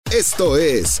Esto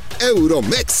es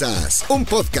Euromexas, un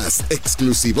podcast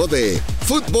exclusivo de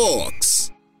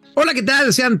Footbox. Hola, ¿qué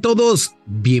tal? Sean todos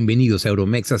bienvenidos a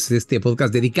Euromexas, este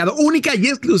podcast dedicado única y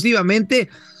exclusivamente,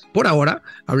 por ahora,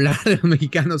 a hablar de los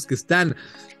mexicanos que están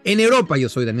en Europa. Yo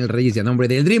soy Daniel Reyes y a nombre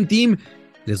del Dream Team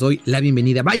les doy la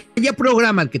bienvenida. Vaya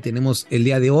programa el que tenemos el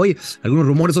día de hoy. Algunos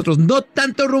rumores, otros no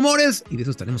tantos rumores, y de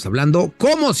eso estaremos hablando,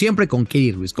 como siempre, con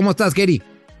Kerry Ruiz. ¿Cómo estás, Kerry?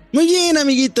 Muy bien,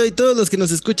 amiguito, y todos los que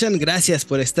nos escuchan, gracias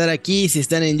por estar aquí. Si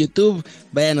están en YouTube,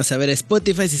 váyanos a ver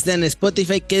Spotify. Si están en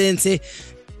Spotify, quédense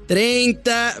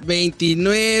 30,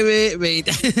 29,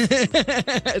 20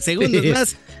 segundos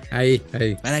más. Ahí.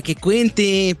 Para que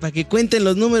cuenten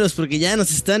los números, porque ya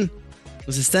nos están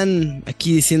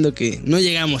aquí diciendo que no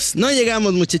llegamos,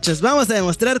 muchachos. Vamos a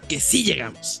demostrar que sí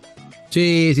llegamos.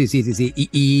 Sí.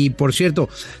 Y por cierto,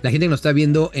 la gente que nos está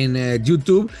viendo en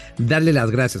YouTube, darle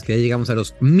las gracias, que ya llegamos a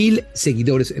los 1000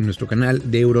 seguidores en nuestro canal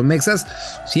de Euromexas.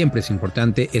 Siempre es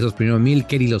importante esos primeros 1000.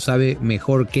 Kerry lo sabe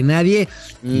mejor que nadie.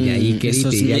 Y de ahí, Kerry,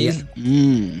 esos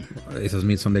 1000. Esos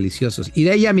 1000 son deliciosos. Y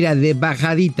de ahí ya, mira, de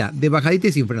bajadita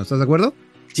y sin freno. ¿Estás de acuerdo?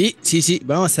 Sí.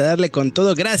 Vamos a darle con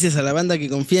todo. Gracias a la banda que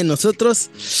confía en nosotros.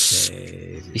 Sí.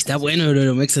 Está bueno el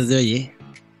Euromexas de hoy, ¿eh?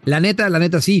 La neta,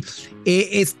 sí.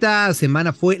 Esta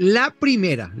semana fue la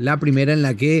primera en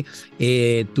la que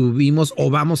tuvimos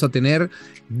o vamos a tener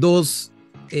 2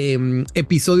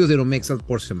 episodios de Euromexas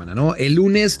por semana, ¿no? El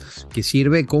lunes, que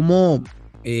sirve como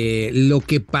lo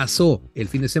que pasó el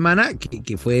fin de semana,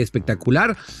 que fue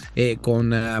espectacular,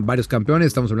 con varios campeones.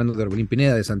 Estamos hablando de Orbelín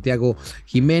Pineda, de Santiago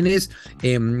Jiménez,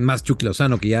 más Chucky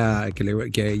Lozano, que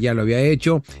ya lo había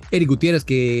hecho, Eric Gutiérrez,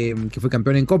 que fue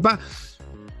campeón en Copa.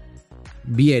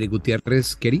 Vi a Eric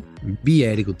Gutiérrez, Kerry,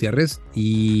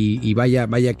 y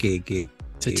vaya que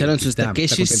se echaron sus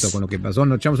taqueshis. Está contento con lo que pasó.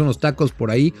 Nos echamos unos tacos por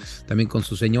ahí, también con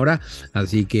su señora,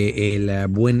 así que el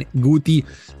buen Guti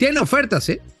tiene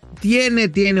ofertas,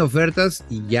 tiene ofertas,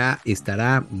 y ya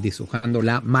estará deshojando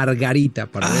la margarita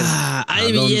para ver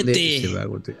hay billete. Se va a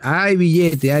Guti. Hay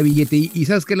billete, y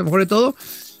 ¿sabes qué es lo mejor de todo?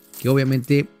 Que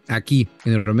obviamente aquí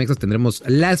en Euromexas tendremos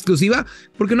la exclusiva,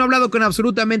 porque no he hablado con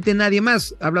absolutamente nadie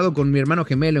más. He hablado con mi hermano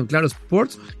gemelo en Claro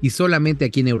Sports y solamente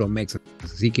aquí en Euromexas.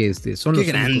 Así que son los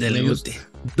medios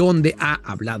donde ha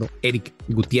hablado Eric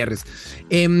Gutiérrez.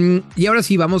 Y ahora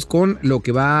sí vamos con lo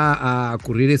que va a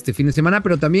ocurrir este fin de semana,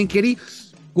 pero también, Kerry,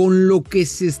 con lo que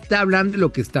se está hablando y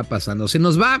lo que está pasando. Se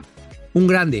nos va un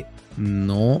grande,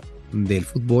 no del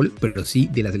fútbol, pero sí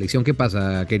de la selección. ¿Qué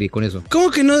pasa, Kerry, con eso? ¿Cómo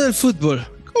que no del fútbol?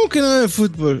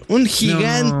 Un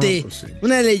gigante, no, pues sí.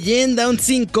 Una leyenda, un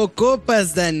 5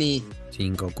 copas, Dani.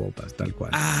 5 copas, tal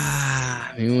cual.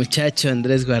 Mi muchacho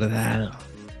Andrés Guardado.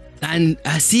 Tan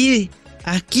así,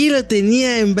 aquí lo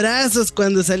tenía en brazos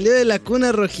cuando salió de la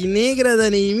cuna rojinegra,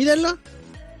 Dani. Míralo.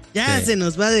 Ya se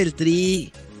nos va del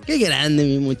Tri. Qué grande,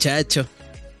 mi muchacho.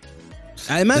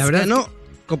 Además, ganó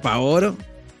Copa Oro,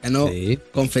 ganó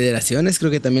Confederaciones, creo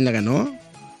que también la ganó.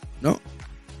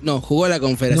 No, jugó la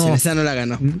Confederación, esa no la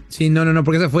ganó. Sí, no,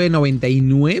 porque esa fue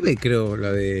 99, creo,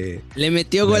 la de... Le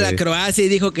metió gol a Croacia y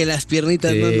dijo que las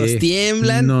piernitas no nos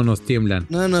tiemblan. No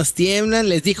nos tiemblan.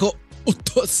 Les dijo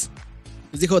tos.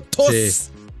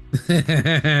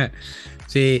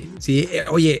 Sí.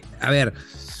 Oye, a ver,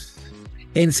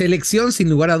 en selección, sin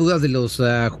lugar a dudas, de los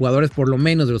jugadores, por lo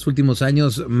menos de los últimos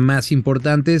años, más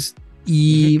importantes,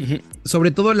 y sobre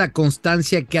todo la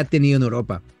constancia que ha tenido en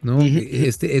Europa, ¿no?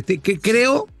 Que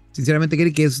creo, sinceramente,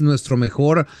 que es nuestro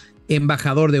mejor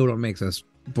embajador de Euromexas.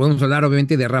 Podemos hablar,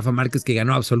 obviamente, de Rafa Márquez, que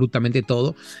ganó absolutamente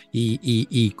todo,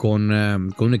 y con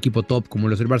un equipo top como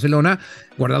lo es el Barcelona.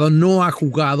 Guardado no ha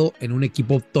jugado en un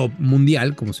equipo top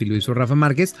mundial, como si lo hizo Rafa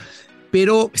Márquez,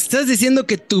 pero... ¿Estás diciendo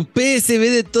que tu PSV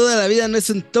de toda la vida no es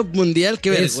un top mundial? ¡Qué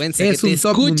vergüenza! Es un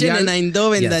top mundial. En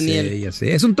Eindhoven, Daniel. Ya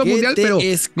sé. Es un top mundial, pero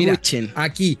escuchen. Mira,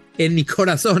 aquí, en mi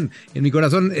corazón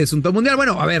es un top mundial.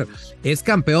 Bueno, a ver, es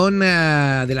campeón de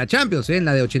la Champions, en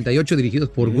la de 88, dirigidos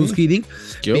por Gus Hiddink,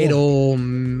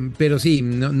 pero sí,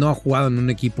 no ha jugado en un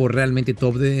equipo realmente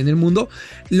top en el mundo.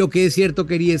 Lo que es cierto,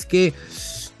 Kerry, es que,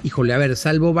 híjole, a ver,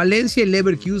 salvo Valencia y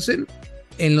Leverkusen,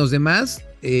 en los demás...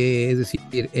 es decir,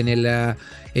 en el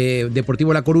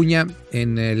Deportivo La Coruña,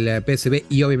 en el PSV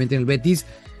y obviamente en el Betis,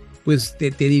 pues te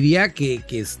diría que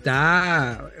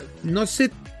está, no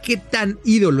sé qué tan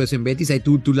ídolo es en Betis, ahí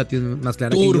tú la tienes más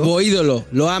clara. Turbo ídolo,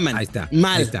 lo aman. Ahí está.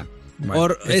 Mal. Ahí está.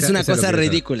 Bueno, es una cosa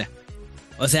ridícula.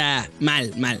 O sea,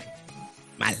 mal.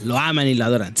 Lo aman y lo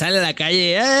adoran. Sale a la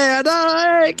calle,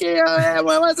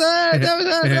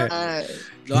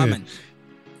 lo aman.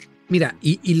 Mira,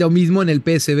 y lo mismo en el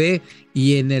PSV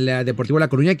y en el Deportivo La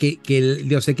Coruña,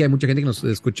 yo sé que hay mucha gente que nos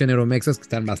escucha en Euromexas que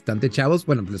están bastante chavos.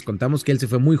 Bueno, pues les contamos que él se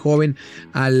fue muy joven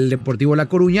al Deportivo La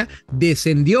Coruña,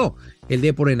 descendió el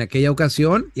Depor en aquella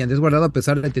ocasión y Andrés Guardado, a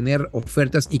pesar de tener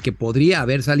ofertas y que podría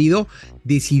haber salido,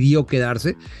 decidió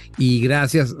quedarse y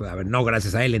no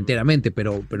gracias a él enteramente,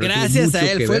 pero gracias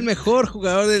a él, fue el mejor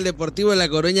jugador del Deportivo de La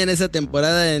Coruña en esa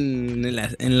temporada en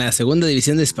la segunda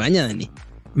división de España, Dani.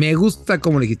 Me gusta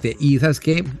como le dijiste. Y ¿sabes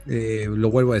qué?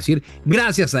 Lo vuelvo a decir.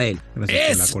 Gracias a él.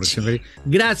 Gracias por la corrección.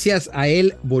 Gracias a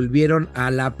él volvieron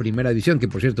a la primera división. Que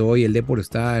por cierto, hoy el Depor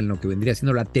está en lo que vendría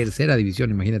siendo la tercera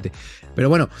división, imagínate. Pero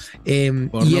bueno. Por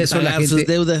y no eso pagar la gente, sus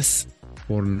deudas.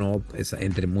 Por no,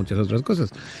 entre muchas otras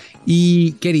cosas.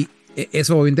 Y Kerry,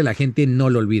 eso obviamente la gente no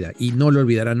lo olvida y no lo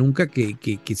olvidará nunca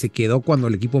que se quedó cuando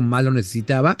el equipo más lo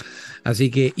necesitaba.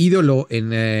 Así que ídolo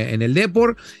en el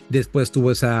Depor. Después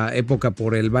tuvo esa época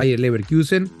por el Bayer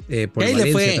Leverkusen, por el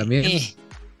Valencia también.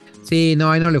 Sí,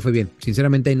 no, ahí no le fue bien.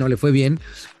 Sinceramente ahí no le fue bien.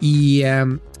 Y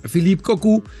Philippe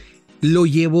Cocu lo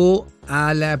llevó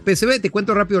a la PSV. Te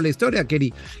cuento rápido la historia,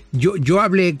 Kerry. Yo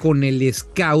hablé con el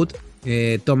scout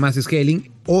Thomas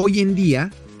Schelling. Hoy en día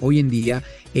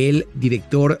el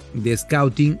director de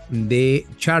scouting de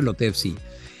Charlotte FC.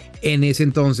 En ese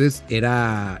entonces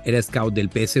era scout del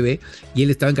PSV y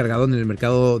él estaba encargado en el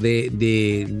mercado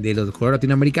de los jugadores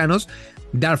latinoamericanos.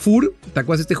 Darfur, ¿te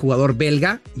acuerdas de este jugador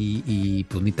belga? Y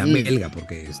pues ni tan belga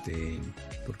porque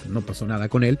no pasó nada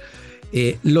con él.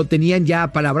 Lo tenían ya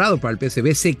apalabrado para el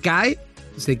PSV. Se cae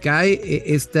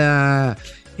esta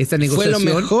negociación. Fue lo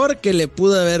mejor que le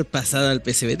pudo haber pasado al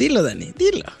PSV. Dilo, Dani,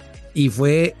 dilo. Y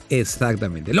fue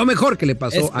exactamente lo mejor que le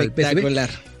pasó al PSV.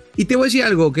 Y te voy a decir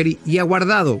algo, Kerry, y a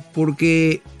Guardado,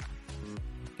 porque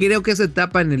creo que esa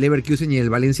etapa en el Leverkusen y en el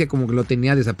Valencia como que lo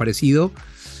tenía desaparecido.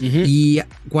 Uh-huh. Y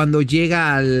cuando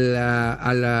llega a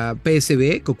la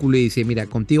PSV, Cocu le dice, mira,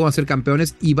 contigo vas a ser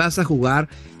campeones y vas a jugar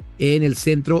en el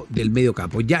centro del medio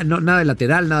campo. Ya no, nada de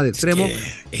lateral, nada de extremo.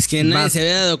 Es que nadie se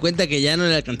había dado cuenta que ya no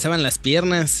le alcanzaban las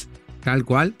piernas. Tal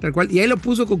cual. Y ahí lo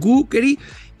puso Cocu, Kerry.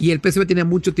 Y el PSV tenía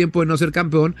mucho tiempo de no ser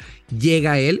campeón.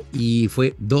 Llega él y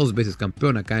fue 2 veces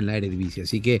campeón acá en la Eredivisie.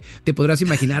 Así que te podrás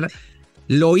imaginar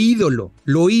lo ídolo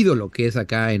que es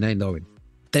acá en Eindhoven.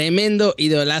 Tremendo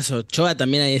idolazo. Ochoa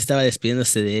también ahí estaba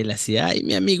despidiéndose de él. Así, ay,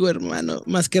 mi amigo hermano,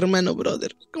 más que hermano,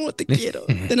 brother. ¿Cómo te quiero?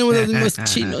 Tenemos los mismos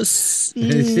chinos.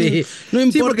 Sí. No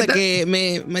importa que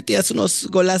me metías unos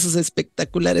golazos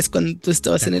espectaculares cuando tú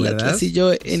estabas en el Atlas y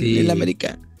yo en el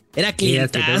América. Era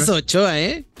clientazo, Ochoa,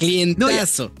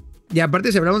 clientazo. No, y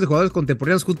aparte, si hablamos de jugadores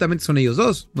contemporáneos, justamente son ellos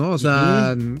dos, ¿no? O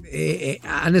sea,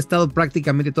 han estado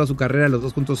prácticamente toda su carrera los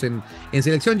dos juntos en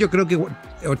selección. Yo creo que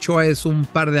Ochoa es un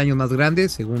par de años más grande,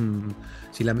 según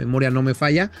si la memoria no me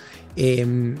falla.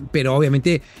 Pero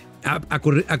obviamente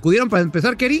acudieron para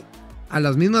empezar, Kerry, a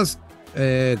las mismas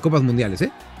Copas Mundiales,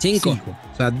 5.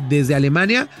 O sea, desde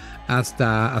Alemania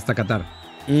hasta Qatar.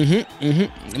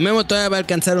 Memo todavía va a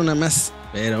alcanzar una más.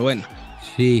 Pero bueno.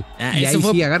 Sí. Y ahí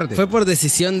sí, agárrate. Fue por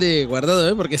decisión de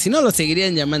Guardado, porque si no lo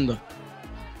seguirían llamando.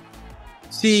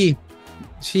 Sí.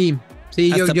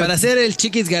 Hasta para ser el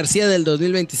Chiquis García del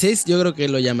 2026, yo creo que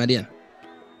lo llamarían.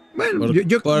 Bueno,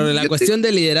 por la cuestión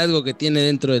de liderazgo que tiene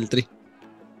dentro del Tri.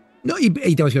 No, y te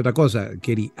voy a decir otra cosa,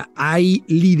 Kerry. Hay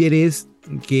líderes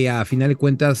que a final de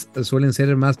cuentas suelen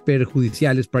ser más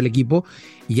perjudiciales para el equipo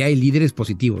y hay líderes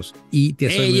positivos. Y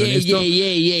te soy muy honesto.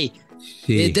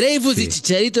 Sí, de Dreyfus y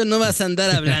Chicharito no vas a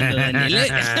andar hablando, Daniel.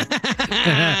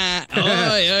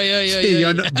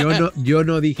 Yo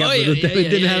no dije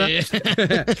absolutamente nada.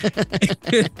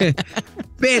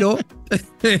 Pero,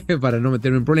 para no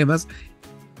meterme en problemas,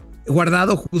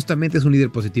 Guardado justamente es un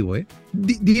líder positivo,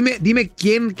 Dime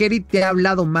quién, Kerry, te ha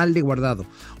hablado mal de Guardado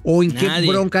o en qué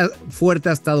bronca fuerte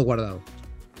ha estado Guardado.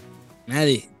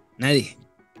 Nadie.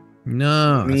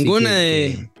 No.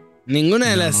 Ninguna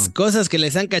de las cosas que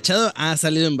les han cachado ha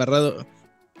salido embarrado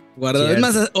Guardado. Cierto.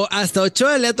 Es más, hasta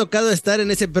Ochoa le ha tocado estar en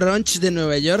ese brunch de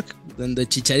Nueva York donde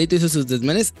Chicharito hizo sus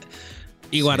desmanes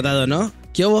y Guardado, ¿no?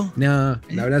 ¿Qué hubo? No,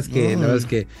 la verdad es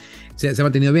que se ha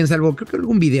mantenido bien, salvo creo que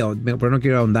algún video, pero no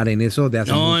quiero ahondar en eso de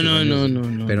hace muchos años.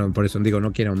 No. Pero por eso digo,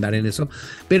 no quiero ahondar en eso.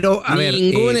 Pero a ver,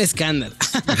 ningún escándalo.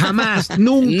 Jamás,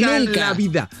 nunca en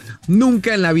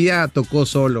la vida tocó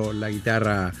solo la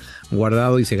guitarra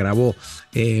Guardado y se grabó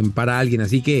para alguien,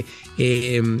 así que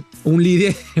un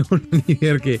líder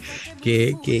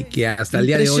que hasta el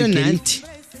día de hoy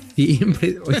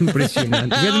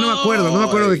impresionante. No me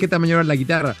acuerdo de qué tamaño era la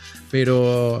guitarra,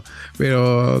 pero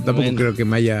tampoco creo que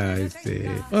me haya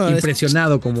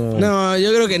impresionado como. No,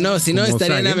 yo creo que no, si no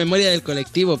estaría en la memoria del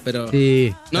colectivo, pero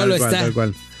sí, no lo está. Tal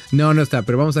cual. No está,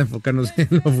 pero vamos a enfocarnos en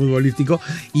lo futbolístico.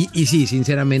 Y sí,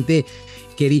 sinceramente,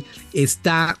 Kerry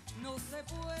está...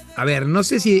 A ver, no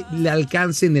sé si le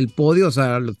alcance en el podio, o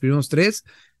sea, los primeros 3,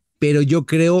 pero yo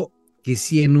creo que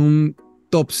sí en un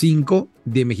top 5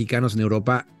 de mexicanos en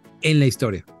Europa en la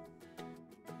historia.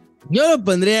 Yo lo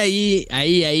pondré ahí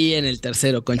en el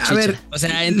tercero con Chicha. A ver, o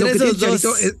sea, entre esos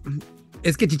dos...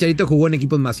 Es que Chicharito jugó en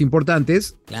equipos más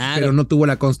importantes, claro, pero no tuvo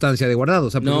la constancia de Guardado. O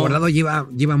sea, porque Guardado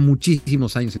lleva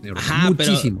muchísimos años en Europa. Ajá,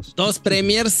 muchísimos. Pero 2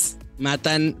 Premiers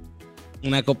matan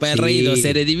una Copa del Rey y 2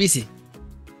 Eredivisie.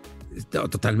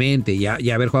 Totalmente. Y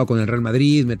haber jugado con el Real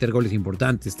Madrid, meter goles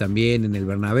importantes también en el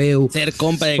Bernabéu. Ser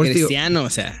compa de Cristiano, o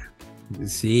sea.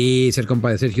 Sí, ser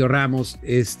compa de Sergio Ramos.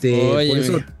 Oye, por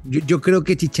eso yo creo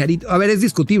que Chicharito. A ver, es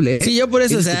discutible. Sí, yo por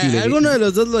eso, o sea, alguno de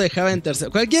los dos lo dejaba en tercero.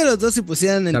 Cualquiera de los dos, si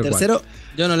pusieran en tercero,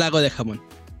 yo no la hago de jamón.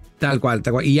 Tal cual.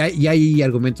 Y hay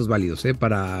argumentos válidos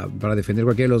para defender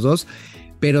cualquiera de los dos.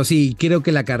 Pero sí, creo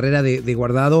que la carrera de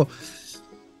Guardado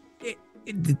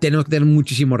tenemos que tener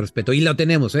muchísimo respeto. Y lo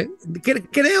tenemos, ¿eh?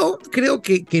 Creo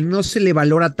que no se le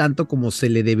valora tanto como se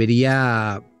le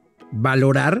debería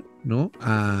valorar, ¿no?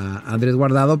 A Andrés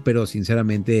Guardado, pero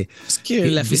sinceramente... Es que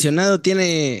el aficionado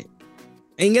tiene,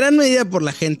 en gran medida por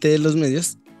la gente de los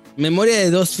medios, memoria de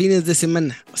 2 fines de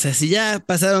semana. O sea, si ya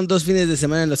pasaron 2 fines de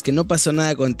semana en los que no pasó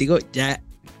nada contigo, ya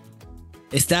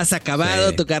estás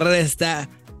acabado, tu carrera está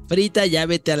frita, ya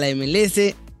vete a la MLS.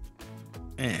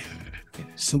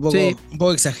 Es un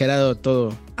poco exagerado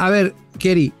todo. A ver,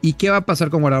 Kerry, ¿y qué va a pasar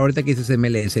con Guardado ahorita que dices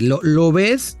MLS? ¿Lo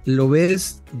ves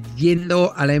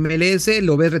yendo a la MLS?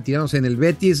 ¿Lo ves retirándose en el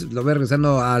Betis? ¿Lo ves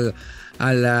regresando a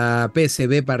la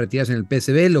PSV para retirarse en el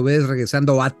PSV? ¿Lo ves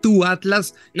regresando a tu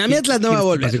Atlas? No, mi Atlas no va a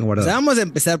volver. O sea, vamos a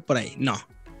empezar por ahí. No.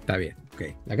 Está bien.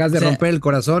 Okay. Acabas de romper el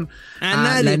corazón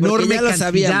a la enorme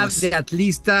cantidad de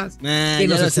atlistas que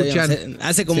nos escuchan.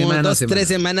 Hace como 2-3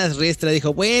 semanas Riestra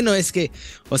dijo, bueno, es que,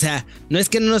 o sea, no es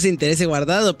que no nos interese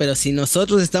Guardado, pero si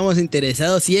nosotros estamos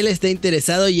interesados, si él está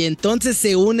interesado, y entonces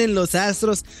se unen los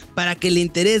astros para que el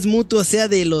interés mutuo sea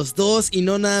de los dos y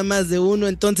no nada más de uno,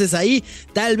 entonces ahí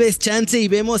tal vez chance y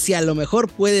vemos si a lo mejor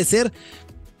puede ser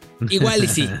igual y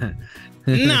sí.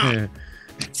 No.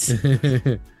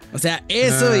 O sea,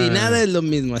 eso y nada es lo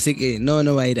mismo, así que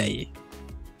no va a ir ahí.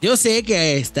 Yo sé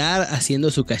que está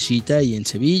haciendo su casita ahí en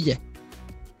Sevilla.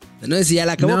 No sé si ya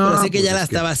la acabó, pero sé que ya la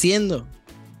estaba haciendo.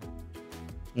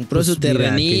 Compró su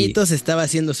terrenito, se estaba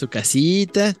haciendo su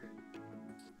casita.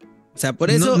 O sea,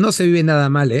 por eso... No se vive nada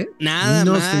mal, ¿eh? Nada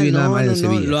mal en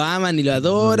Sevilla. Lo aman y lo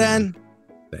adoran.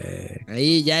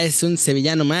 Ahí ya es un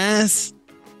sevillano más.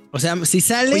 O sea, si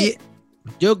sale... Oye,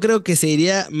 yo creo que se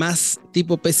iría más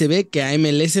tipo PSV que a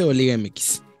MLS o Liga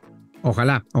MX.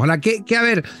 Ojalá. Que a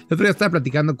ver, el otro día estaba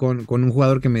platicando con un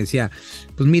jugador que me decía,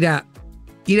 pues mira,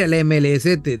 ir a la MLS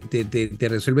te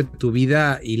resuelve tu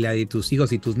vida y la de tus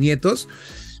hijos y tus nietos.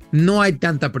 No hay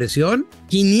tanta presión.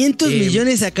 500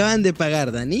 millones acaban de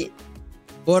pagar, Dani,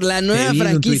 por la nueva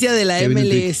franquicia de la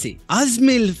MLS.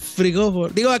 Hazme el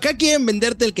frigobar. Digo, acá quieren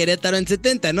venderte el Querétaro en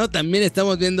 70, ¿no? También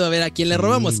estamos viendo a ver a quién le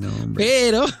robamos.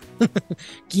 Pero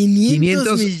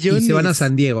 500 millones. Y se van a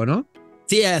San Diego, ¿no?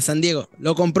 Sí, a San Diego.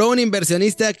 Lo compró un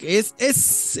inversionista que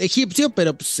es egipcio,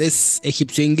 pero pues es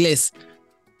egipcio-inglés.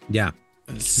 Ya.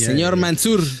 El señor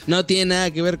Mansur. No tiene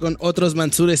nada que ver con otros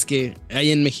Mansures que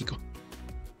hay en México.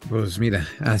 Pues mira,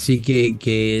 así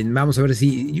que vamos a ver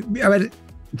si... A ver...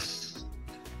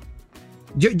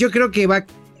 Yo creo que va,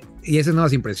 y esa es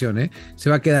nueva impresión, se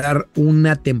va a quedar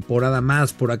una temporada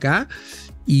más por acá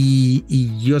y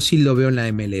yo sí lo veo en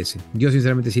la MLS. Yo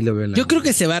sinceramente sí lo veo en la MLS. Yo creo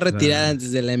que se va a retirar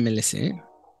antes de la MLS.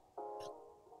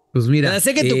 Pues mira.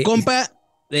 Sé que tu compa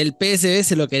del PSV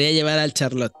se lo quería llevar al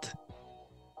Charlotte.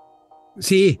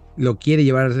 Sí, lo quiere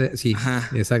llevar, sí. Ajá.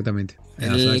 Exactamente.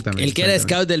 El que era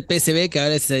scout del PSV, que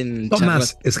ahora es en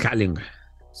Thomas Charlotte. Schalling.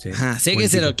 Sí. Ajá, sé que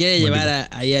se lo quiere llevar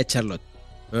ahí a Charlotte.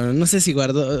 Pero no sé si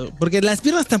Guardado, porque las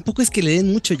piernas tampoco es que le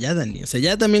den mucho ya, Dani. O sea,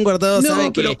 ya también Guardado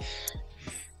sabe que...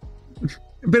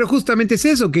 Pero justamente es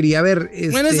eso, quería ver.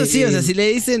 Bueno, eso sí, o sea, si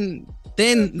le dicen,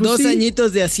 ten pues 2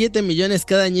 añitos de a 7 millones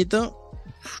cada añito.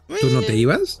 ¿Tú no te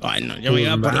ibas? Ay, no, yo me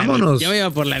iba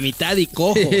por la mitad y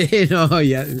cojo. No,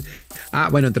 ya.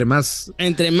 Bueno, entre más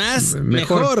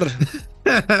mejor.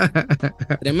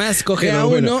 Entre más coge pero a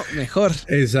uno, mejor.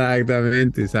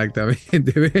 Exactamente.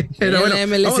 Pero bueno, la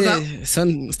MLS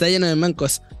está lleno de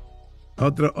mancos.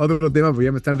 Otro tema, porque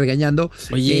ya me están regañando.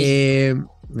 Oye,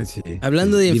 sí,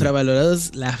 hablando de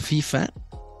infravalorados, la FIFA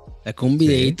sacó un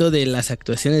videito de las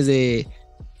actuaciones de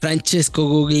Francesco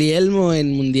Guglielmo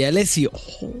en mundiales y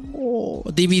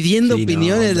dividiendo Sí, no,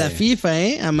 opiniones la hombre.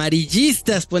 FIFA,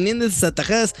 amarillistas poniendo esas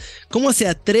atajadas. ¿Cómo se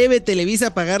atreve Televisa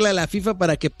a pagarle a la FIFA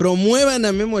para que promuevan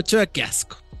a Memo Ochoa? ¡Qué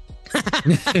asco!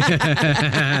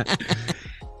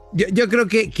 Yo creo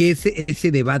que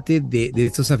ese debate de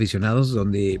estos aficionados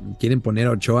donde quieren poner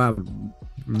a Ochoa,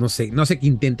 no sé qué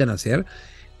intentan hacer,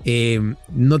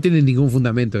 no tiene ningún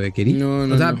fundamento, Keri. No,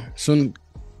 O sea, no. Son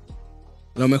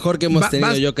lo mejor que hemos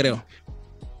tenido, yo creo.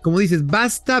 como dices,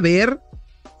 basta ver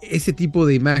ese tipo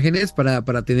de imágenes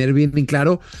para tener bien en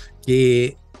claro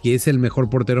que es el mejor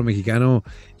portero mexicano,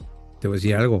 te voy a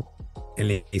decir algo, en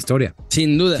la historia.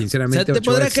 Sin duda. Sinceramente, O sea, te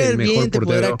Ochoa podrá es el caer mejor bien, te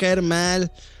portero. podrá caer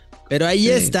mal, pero ahí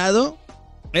Sí. ha estado.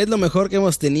 Es lo mejor que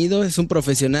hemos tenido. Es un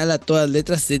profesional a todas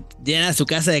letras. Se llena su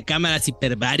casa de cámaras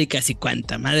hiperbáricas y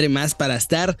cuanta madre más para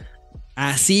estar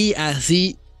así,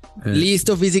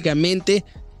 listo físicamente.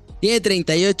 Tiene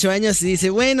 38 años y dice,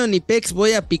 bueno, ni pex,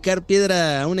 voy a picar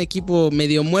piedra a un equipo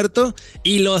medio muerto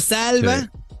y lo salva.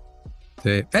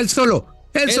 Sí. Él solo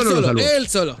lo salvó. Él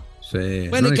solo. Sí.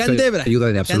 Bueno, No y necesita Candebra.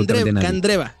 ayuda de absolutamente nadie.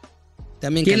 Candreva.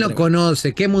 También ¿Quién Candreva. lo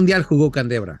conoce? ¿Qué mundial jugó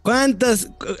Candebra?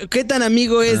 ¿Qué tan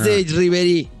amigo es de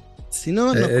Ribery? Si no,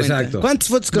 no cuenta. Exacto. ¿Cuántas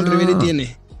fotos con Ribery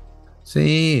tiene?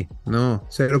 Sí, no,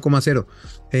 0,0.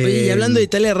 Oye, y hablando de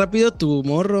Italia rápido, tu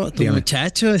dígame.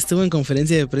 muchacho estuvo en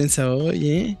conferencia de prensa hoy,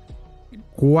 ¿eh?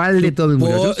 ¿Cuál de todos,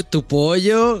 muchachos? Tu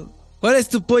pollo. ¿Cuál es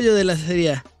tu pollo de la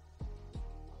serie?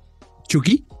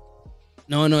 ¿Chucky?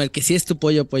 No, el que sí es tu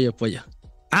pollo.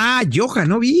 Ah, Johan,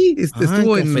 no vi.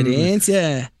 Estuvo en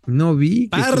conferencia. No vi.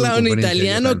 Parla un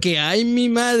italiano Johan. que, ay, mi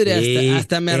madre, Sí,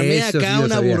 hasta me armé eso acá sí lo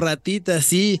una sabía. burratita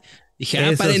así. Dije,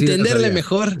 Eso para sí lo entenderle sabía.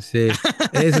 mejor. Sí,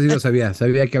 eso sí lo sabía.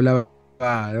 Sabía que hablaba.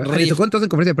 ¿Le tocó entonces en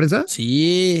conferencia de prensa?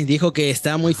 Sí, dijo que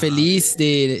está muy feliz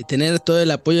de tener todo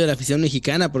el apoyo de la afición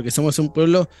mexicana porque somos un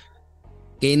pueblo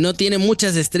que no tiene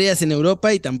muchas estrellas en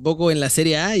Europa y tampoco en la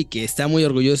Serie A y que está muy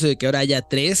orgulloso de que ahora haya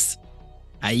 3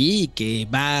 ahí y que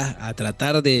va a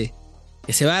tratar de...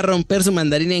 que se va a romper su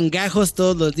mandarín en gajos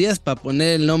todos los días para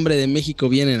poner el nombre de México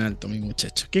bien en alto, mi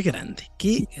muchacho. Qué grande,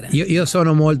 qué grande. Io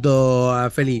sono molto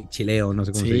feliz, chileo, no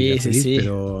sé cómo se diga feliz, sí.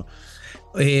 pero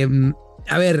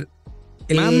a ver,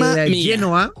 Mamma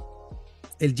mia.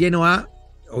 el Genoa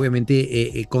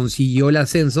obviamente consiguió el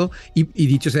ascenso y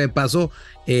dicho sea de paso,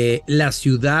 la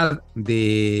ciudad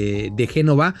de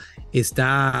Génova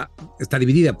está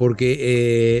dividida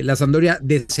porque la Sampdoria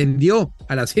descendió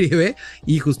a la Serie B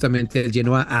y justamente el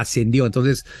Genoa ascendió.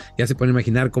 Entonces ya se pueden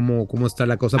imaginar cómo está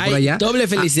la cosa por allá. Doble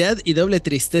felicidad y doble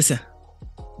tristeza.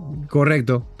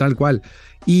 Correcto, tal cual.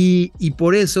 Y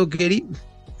por eso, Kerry,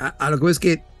 a lo que ves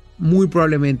que muy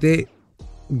probablemente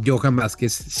Johan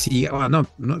Vázquez sí, no,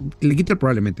 le quita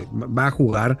probablemente, va a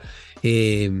jugar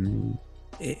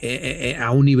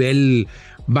a un nivel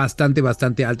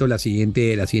bastante alto la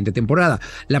siguiente temporada.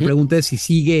 La pregunta es si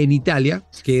sigue en Italia,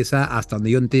 que esa, hasta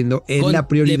donde yo entiendo, es la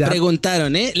prioridad.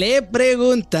 Le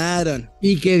preguntaron.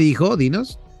 ¿Y qué dijo?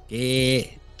 Dinos.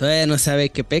 Que todavía no sabe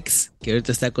qué pex, que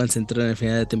ahorita está concentrado en el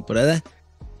final de temporada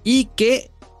y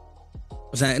que,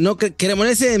 o sea, no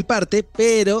Cremonese en parte,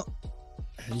 pero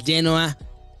el Genoa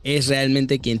es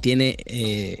realmente quien tiene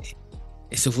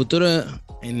su futuro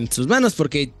en sus manos,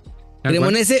 porque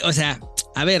Cremonese, o sea,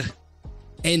 a ver,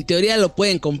 en teoría lo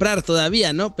pueden comprar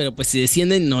todavía, ¿no? Pero pues si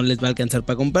descienden no les va a alcanzar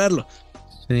para comprarlo.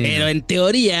 Sí, pero en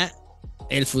teoría,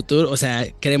 el futuro, o sea,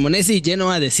 Cremonese y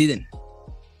Genoa deciden.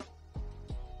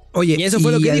 Oye, y eso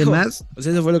fue lo que además, dijo. Pues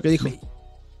eso fue lo que dijo.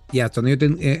 Y hasta donde yo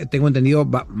tengo entendido,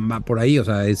 va por ahí, o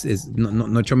sea,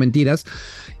 no he hecho mentiras.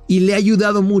 Y le ha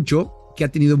ayudado mucho, que ha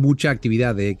tenido mucha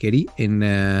actividad de Kerry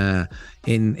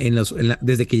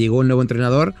desde que llegó el nuevo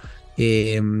entrenador.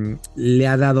 Le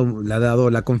ha dado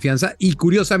la confianza y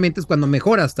curiosamente es cuando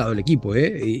mejor ha estado el equipo,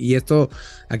 y esto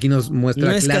aquí nos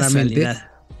muestra claramente,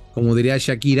 como diría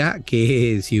Shakira,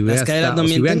 que si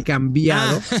hubieran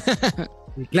cambiado,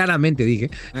 claramente dije,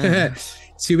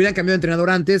 si hubieran cambiado de entrenador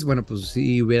antes, bueno, pues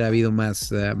sí hubiera habido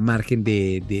más margen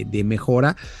de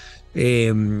mejora.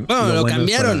 Bueno, lo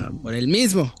cambiaron por el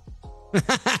mismo.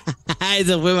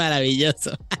 Eso fue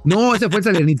maravilloso. No, ese fue el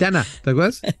Salernitana, ¿te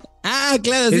acuerdas? Ah,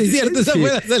 claro, sí, es cierto, esa fue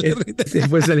la Salernitana. Ese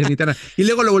fue el Salernitana. Y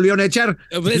luego lo volvieron a echar.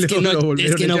 Pues es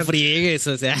que no friegues,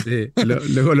 o sea. Sí,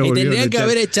 luego lo y volvieron tendrían a que echar.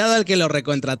 haber echado al que lo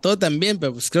recontrató también,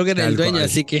 pero pues creo que era el dueño,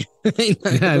 así que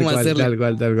tal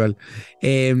cual.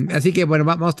 Así que bueno,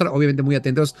 vamos a estar obviamente muy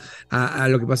atentos a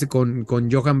lo que pase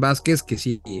con Johan Vázquez, que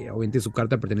sí, obviamente su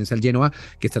carta pertenece al Genoa,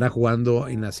 que estará jugando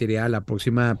en la Serie A la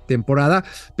próxima temporada,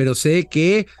 pero sé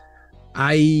que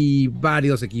hay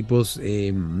varios equipos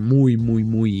muy, muy,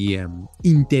 muy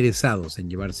interesados en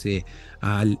llevarse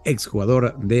al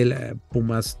exjugador del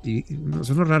Pumas. Y no,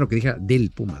 sonó raro que dijera del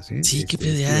Pumas, ¿eh? Sí, qué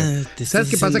pedo, ya te ¿Sabes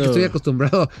qué pasa? Que estoy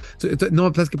acostumbrado.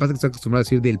 No, ¿sabes qué pasa? Que estoy acostumbrado a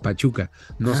decir del Pachuca.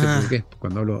 No sé por qué.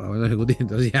 Cuando hablo del Guti,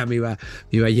 entonces ya me iba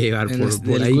a llevar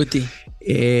por ahí. Guti.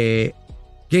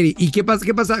 Kerry, ¿y qué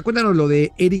pasa? Cuéntanos lo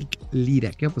de Eric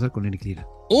Lira. ¿Qué va a pasar con Eric Lira?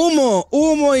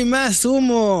 Humo y más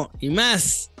humo y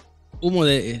más. Humo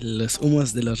de los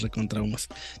humos de los recontrahumos.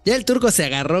 Ya el turco se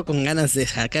agarró con ganas de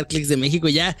sacar clics de México,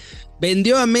 ya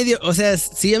vendió a medio. O sea,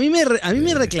 si a mí me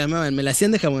reclamaban, me la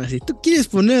hacían de jamón así. ¿Tú quieres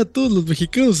poner a todos los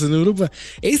mexicanos en Europa?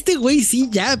 Este güey sí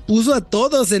ya puso a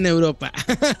todos en Europa.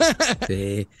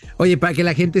 Sí. Oye, para que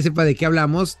la gente sepa de qué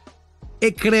hablamos,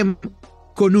 Ekrem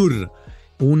Konur,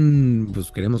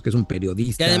 pues creemos que es un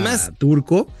periodista además,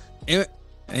 turco.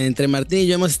 Entre Martín y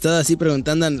yo hemos estado así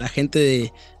preguntando a la gente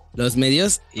de los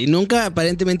medios y nunca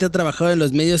aparentemente ha trabajado en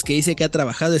los medios que dice que ha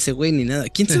trabajado ese güey ni nada.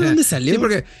 ¿Quién sabe dónde salió?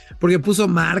 Sí, porque puso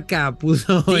Marca,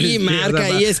 Sí, Marca,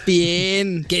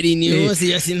 ESPN, Kerry News, sí.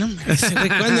 Y yo así, no,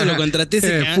 ¿cuándo lo contraté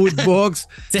ese Footbox.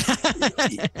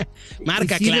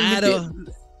 Marca, sí, claro.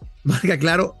 Marca,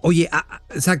 claro. Oye,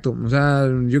 exacto. O sea,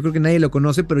 yo creo que nadie lo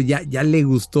conoce, pero ya le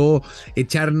gustó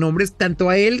echar nombres tanto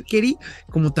a él, Kerry,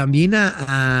 como también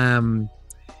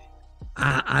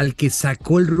al que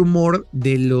sacó el rumor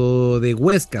de lo de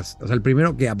Huescas. O sea, el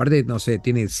primero que aparte, no sé,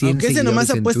 tiene 100 aunque ese nomás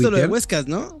ha puesto Twitter. Lo de Huescas,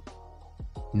 ¿no?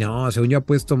 No, según yo ha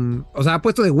puesto, o sea, ha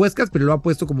puesto de Huescas, pero lo ha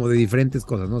puesto como de diferentes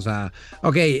cosas, ¿no? O sea,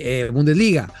 ok,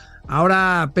 Bundesliga,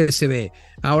 ahora PSV,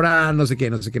 ahora no sé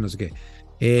qué.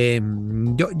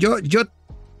 Yo,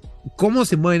 cómo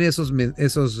se mueven esos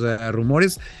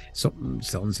rumores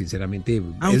son sinceramente,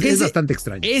 es bastante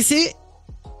extraño. Ese,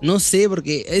 no sé,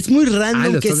 porque es muy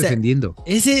random lo que estás defendiendo.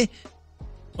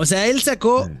 O sea, él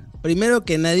sacó primero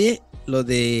que nadie lo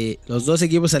de los 2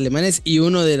 equipos alemanes y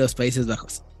uno de los Países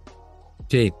Bajos.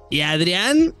 Sí. Y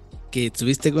Adrián, que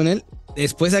estuviste con él,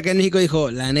 después acá en México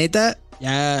dijo, la neta,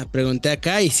 ya pregunté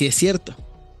acá y sí es cierto.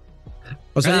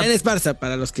 O sea, Adrián Esparza,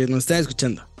 para los que nos están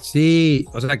escuchando. Sí,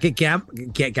 o sea, que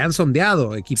han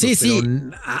sondeado equipos, sí,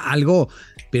 pero algo,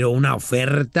 pero una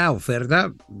oferta,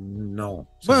 no. O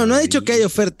sea, bueno, no ha dicho que hay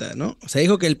oferta, ¿no? O sea,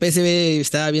 dijo que el PSV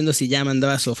estaba viendo si ya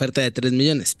mandaba su oferta de 3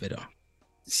 millones, pero...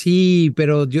 Sí,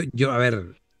 pero yo, a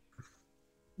ver,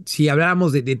 si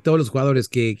habláramos de todos los jugadores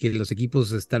que los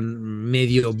equipos están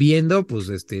medio viendo,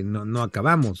 pues no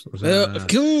acabamos. O sea... Pero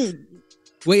que un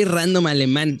güey random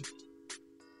alemán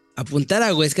apuntar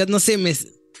a Huescas, no sé,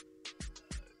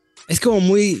 es como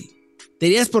muy... Te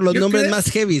irías por los nombres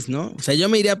más heavies, ¿no? O sea, yo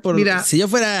me iría por... Mira, si yo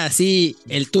fuera así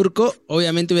el turco,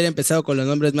 obviamente hubiera empezado con los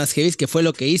nombres más heavies, que fue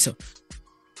lo que hizo.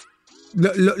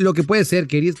 Lo que puede ser,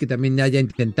 Kerry, es que también haya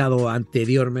intentado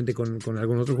anteriormente con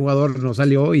algún otro jugador, no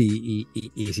salió y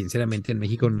sinceramente en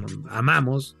México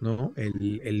amamos, ¿no?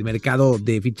 El mercado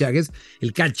de fichajes,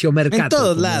 el calciomercato. En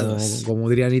todos lados. Como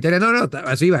dirían en Italia. No,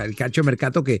 así va, el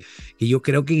calciomercato que yo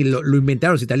creo que lo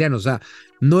inventaron los italianos. O sea,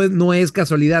 no es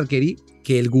casualidad, Kerry,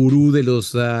 que el gurú de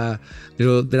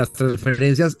las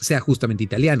transferencias sea justamente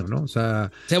italiano, ¿no? O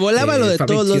sea, se volaba lo de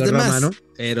todos los demás. Romano,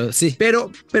 pero sí.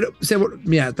 Pero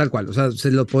mira, tal cual, o sea, se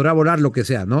lo podrá volar lo que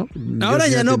sea, ¿no? Ahora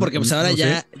ya no, porque pues ahora no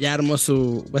ya armó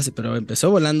su base, pero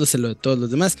empezó volándoselo de todos los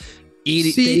demás.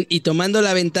 Y tomando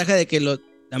la ventaja de que la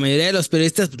mayoría de los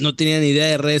periodistas pues, no tenían idea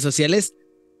de redes sociales,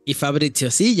 y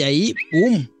Fabrizio sí, y ahí,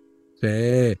 ¡pum!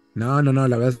 Sí, no,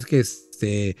 la verdad es que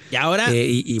y ahora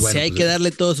bueno, sí hay que darle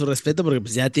todo su respeto porque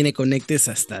pues ya tiene conectes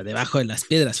hasta debajo de las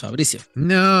piedras, Fabricio.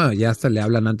 No, ya hasta le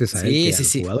hablan antes a él que a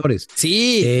los jugadores.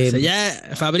 Sí, o sea,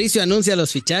 ya Fabricio anuncia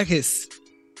los fichajes.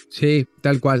 Sí,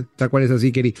 tal cual es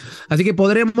así, Kerry. Así que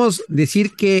podremos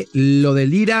decir que lo de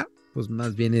Lira, pues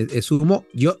más bien es humo.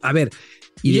 Yo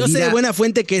sé de buena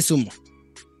fuente que es humo.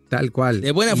 Tal cual.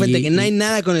 De buena fuente, que no hay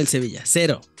nada con el Sevilla,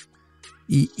 cero.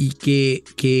 Y que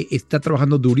está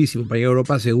trabajando durísimo para llegar a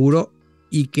Europa seguro.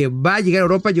 Y que va a llegar a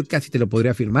Europa, yo casi te lo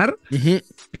podría afirmar.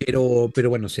 Uh-huh. Pero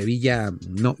bueno, Sevilla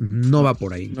no va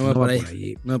por ahí. No va por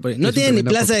ahí. No tiene ni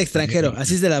plaza de extranjero,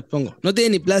 así se la pongo. No tiene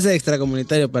ni plaza de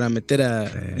extracomunitario para meter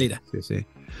a Lira. Sí.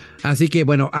 Así que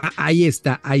bueno, ahí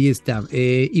está.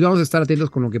 Y vamos a estar atentos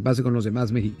con lo que pase con los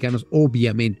demás mexicanos,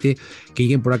 obviamente, que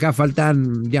lleguen por acá.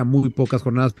 Faltan ya muy pocas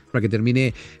jornadas para que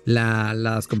termine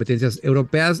las competencias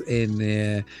europeas.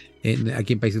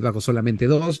 Aquí en Países Bajos solamente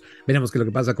 2. Veremos qué es lo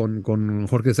que pasa con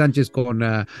Jorge Sánchez, con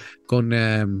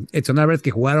Edson Álvarez,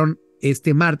 que jugaron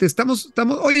este martes. Estamos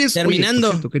hoy es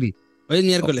terminando. Hoy es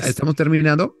miércoles. Estamos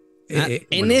terminando.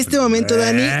 En este momento,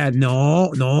 Dani.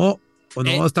 No,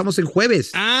 estamos en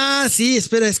jueves. Sí,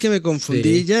 espera, es que me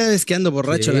confundí. Sí. Ya es que ando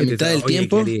borracho a la mitad del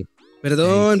tiempo.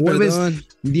 Perdón.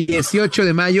 18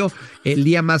 de mayo, el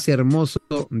día más hermoso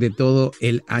de todo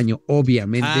el año,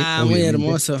 obviamente. Muy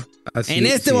hermoso. Así, en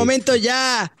este momento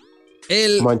ya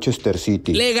el Manchester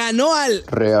City le ganó al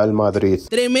Real Madrid.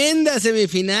 Tremenda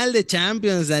semifinal de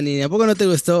Champions, Dani. ¿A poco no te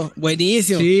gustó?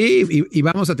 Buenísimo. Sí, y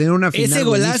vamos a tener una final. Ese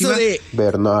golazo buenísima de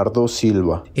Bernardo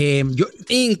Silva.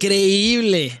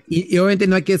 increíble. Y obviamente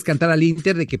no hay que descantar al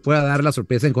Inter de que pueda dar la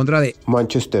sorpresa en contra de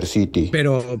Manchester City.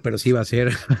 Pero sí va a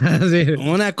ser.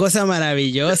 Una cosa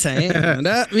maravillosa,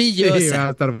 maravillosa. Sí, va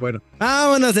a estar bueno.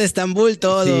 Vámonos a Estambul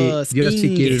todos. Sí, yo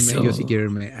sí quiero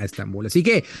irme a Estambul. Así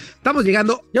que estamos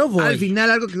llegando al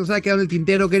final. Algo que nos haya quedado en el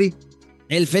tintero, Keri.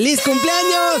 ¡El feliz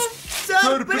cumpleaños!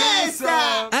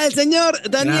 ¡Sorpresa! Al señor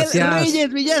Daniel Gracias.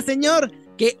 Reyes Villaseñor,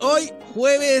 que hoy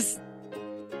jueves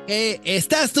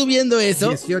estás tú viendo eso.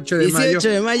 18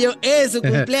 de mayo es su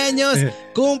cumpleaños.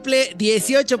 Cumple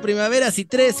 18 primaveras y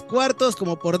 3/4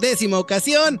 como por 10ª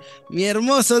ocasión. Mi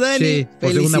hermoso Dani. Sí,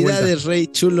 por segunda felicidades, vuelta. Rey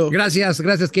chulo. Gracias,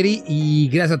 Keri. Y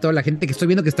gracias a toda la gente que estoy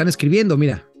viendo que están escribiendo.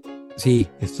 Mira. Sí,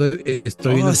 estoy viendo que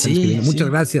están escribiendo. Muchas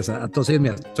gracias a todos ellos.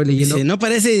 Mira, estoy leyendo. Dice, no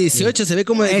parece 18, se ve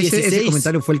como de 16. Ese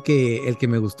comentario fue el que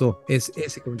me gustó.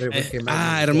 Ese comentario fue el que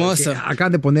más hermoso.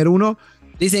 Acaban de poner uno.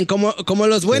 Dicen, como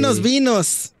los buenos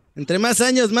vinos. Entre más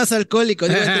años, más alcohólicos.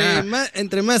 Digo,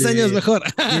 entre más años, mejor.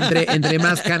 Entre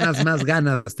más canas, más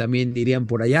ganas, también dirían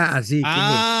por allá. Así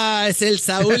es el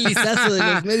Saúl Lizazo de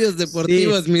los medios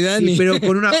deportivos, mi Dani. Sí, pero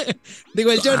con una.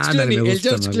 Digo, el George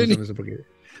Clooney.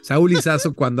 Saúl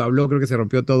Lizazo, cuando habló, creo que se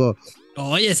rompió todo.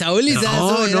 Oye, Saúl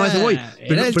Lizazo. No, eso voy.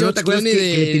 Pero ¿no te acuerdas que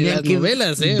le tenían que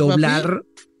novelas, doblar papi?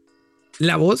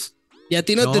 La voz? ¿Y a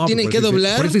ti no te tienen que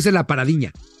doblar? Por eso hice la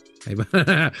paradiña. Ahí va.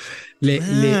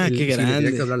 Qué grande.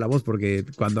 Tenía que hablar la voz porque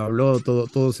cuando habló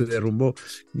todo se derrumbó.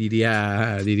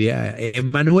 Diría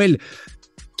Manuel.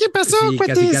 ¿Qué pasó,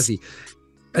 casi.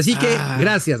 Así que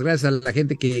gracias a la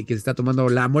gente que se está tomando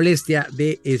la molestia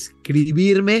de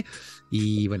escribirme.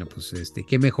 Y bueno, pues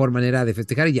qué mejor manera de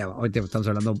festejar. Y ya ahorita estamos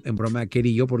hablando en broma,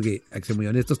 Kerry y yo, porque hay que ser muy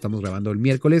honestos, estamos grabando el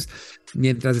miércoles,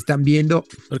 mientras están viendo.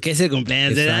 Porque es el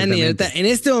cumpleaños de Dani. Ahorita, en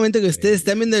este momento que ustedes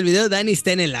están viendo el video, Dani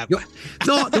está en el agua.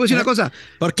 No, te voy a decir una cosa.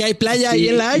 Porque hay playa ahí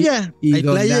en La Haya. Y hay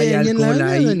playa ahí en La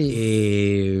Haya,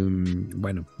 Dani.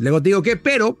 Bueno, luego te digo que,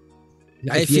 pero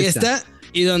hay fiesta.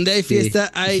 Y donde hay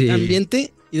fiesta hay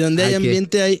ambiente. Y donde hay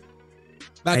ambiente hay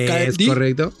Bacardí, es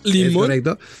correcto, limón,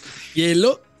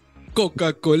 hielo,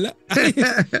 Coca-Cola.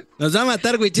 Nos va a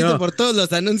matar, Wichito, por todos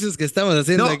los anuncios que estamos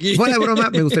haciendo aquí. Fuera de broma,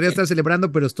 me gustaría estar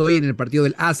celebrando, pero estoy en el partido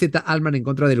del AZ Alkmaar en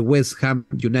contra del West Ham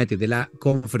United de la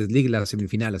Conference League, la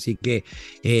semifinal. Así que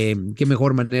qué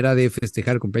mejor manera de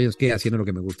festejar cumpleaños que haciendo lo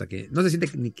que me gusta, que no se siente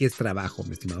ni que es trabajo,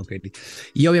 mi estimado Kelly.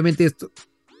 Y obviamente esto.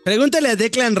 Pregúntale a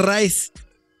Declan Rice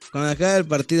cuando acabe el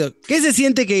partido. ¿Qué se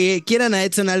siente que quieran a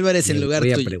Edson Álvarez en lugar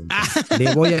tuyo?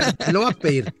 Lo voy a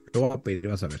pedir,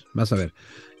 vas a ver.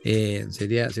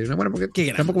 Sería una buena,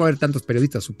 porque tampoco va a haber tantos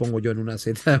periodistas, supongo yo, en una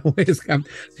Z West Ham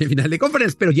de final de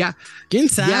conference, pero ya. ¿Quién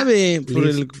sabe? Por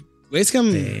el West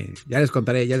Ham. Ya les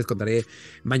contaré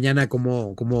mañana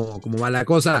cómo va la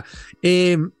cosa.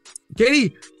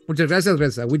 Kerry, muchas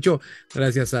gracias a Huicho,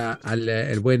 gracias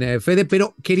al buen Fede,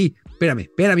 pero Kerry, espérame,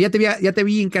 ya te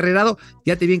vi encarrerado,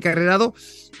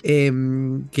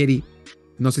 Kerry.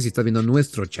 No sé si estás viendo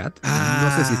nuestro chat.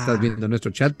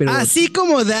 Pero. Así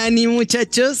como Dani,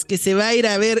 muchachos, que se va a ir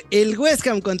a ver el West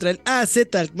Ham contra el AZ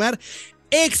Alkmaar.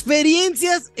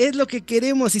 Experiencias es lo que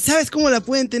queremos. ¿Y sabes cómo la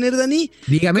pueden tener, Dani?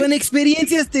 Dígame. Con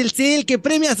Experiencias Telcel, que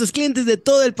premia a sus clientes de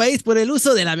todo el país por el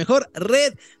uso de la mejor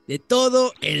red de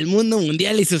todo el mundo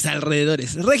mundial y sus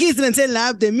alrededores. Regístrense en la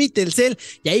app de Mi Telcel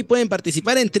y ahí pueden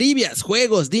participar en trivias,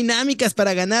 juegos, dinámicas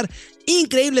para ganar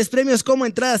increíbles premios como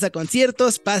entradas a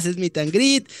conciertos, pases meet and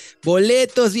greet,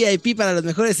 boletos VIP para los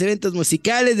mejores eventos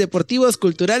musicales, deportivos,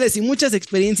 culturales y muchas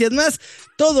experiencias más.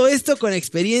 Todo esto con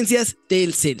Experiencias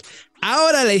Telcel.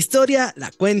 Ahora la historia la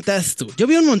cuentas tú. Yo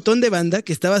vi un montón de banda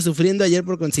que estaba sufriendo ayer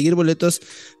por conseguir boletos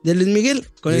de Luis Miguel.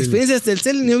 Con Experiencias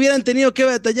Telcel ni hubieran tenido que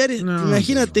batallar.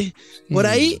 Imagínate. Por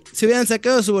ahí se hubieran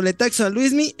sacado su boletazo a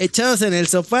Luismi, echados en el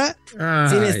sofá,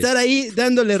 sin estar ahí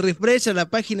dándole refresh a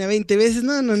la página 20 veces.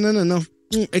 No.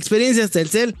 Experiencias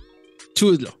Telcel,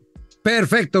 chulo.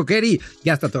 Perfecto, Kerry.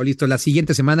 Ya está todo listo. La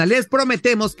siguiente semana les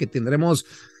prometemos que tendremos,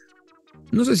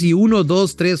 no sé si 1,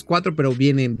 2, 3, 4, pero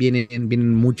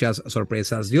vienen muchas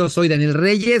sorpresas. Yo soy Daniel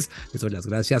Reyes, les doy las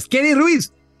gracias. Kerry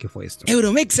Ruiz, ¿qué fue esto?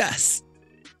 Euromexas.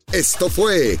 Esto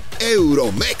fue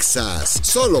Euromexas,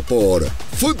 solo por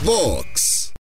Footbox.